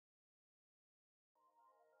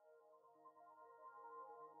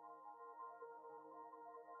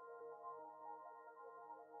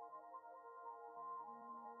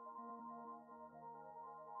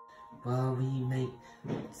Well, we make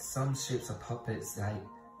some shapes of puppets, like,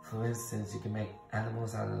 for instance, you can make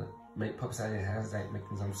animals make puppets out of your hands, like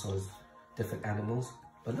making some sort of different animals.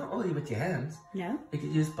 But not only with your hands. No? You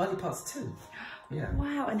could use body parts too. Yeah.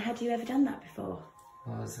 Wow, and had you ever done that before?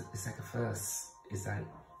 Well, it's like a first. It's like,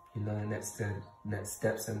 you know, next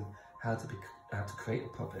steps and how to create a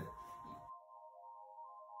puppet.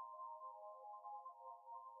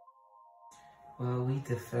 Well, we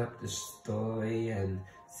develop the story and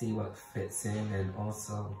see what fits in, and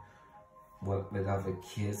also work with other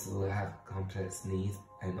kids who have complex needs,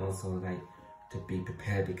 and also like to be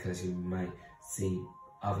prepared because you might see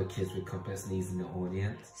other kids with complex needs in the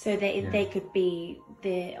audience. So they could be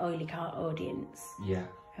the Oily Cart audience? Yeah.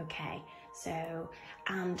 Okay, so,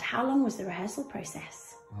 and how long was the rehearsal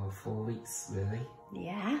process? Well, 4 weeks, really.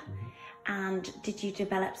 Yeah. And did you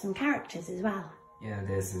develop some characters as well? Yeah,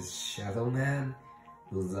 there's this shadow man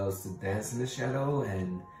who loves to dance in the shadow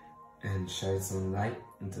and shine some light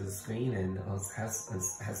into the screen and also has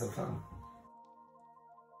some fun.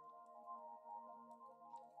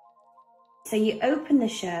 So you opened the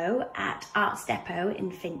show at Arts Depot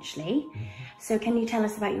in Finchley. So can you tell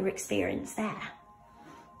us about your experience there?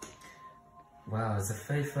 Wow, it's the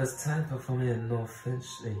very first time performing in North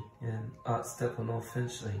Finchley, in Arts Depot North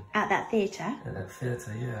Finchley. At that theatre? At that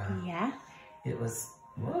theatre, yeah. Yeah. It was,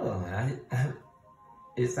 well,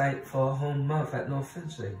 it's like for a whole month at North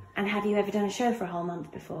Finchley. And have you ever done a show for a whole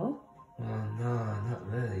month before? Well, no, not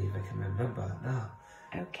really, if I can remember,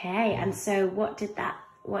 no. Okay, and so what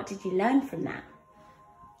did you learn from that?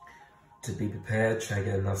 To be prepared, try to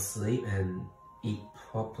get enough sleep and eat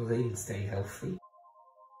properly and stay healthy.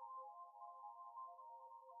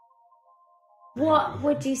 What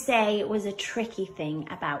would you say was a tricky thing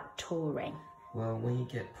about touring? Well, when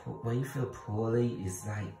you feel poorly, it's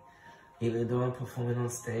like, even though I'm performing on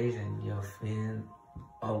stage and you're feeling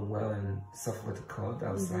unwell and suffer with the cold,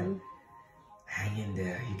 I was like, hang in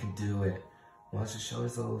there, you can do it. Once the show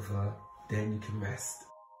is over, then you can rest.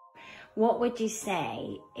 What would you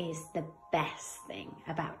say is the best thing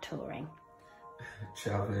about touring?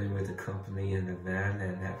 Traveling with the company in the van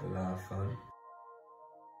and have a lot of fun.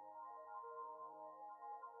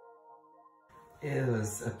 It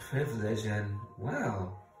was a privilege, and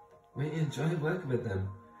wow, we enjoyed working with them.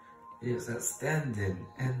 It was outstanding,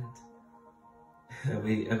 and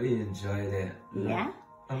we enjoyed it. Yeah?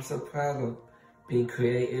 I'm so proud of being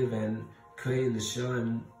creative and creating the show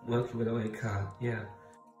and working with Oily Cart. Yeah.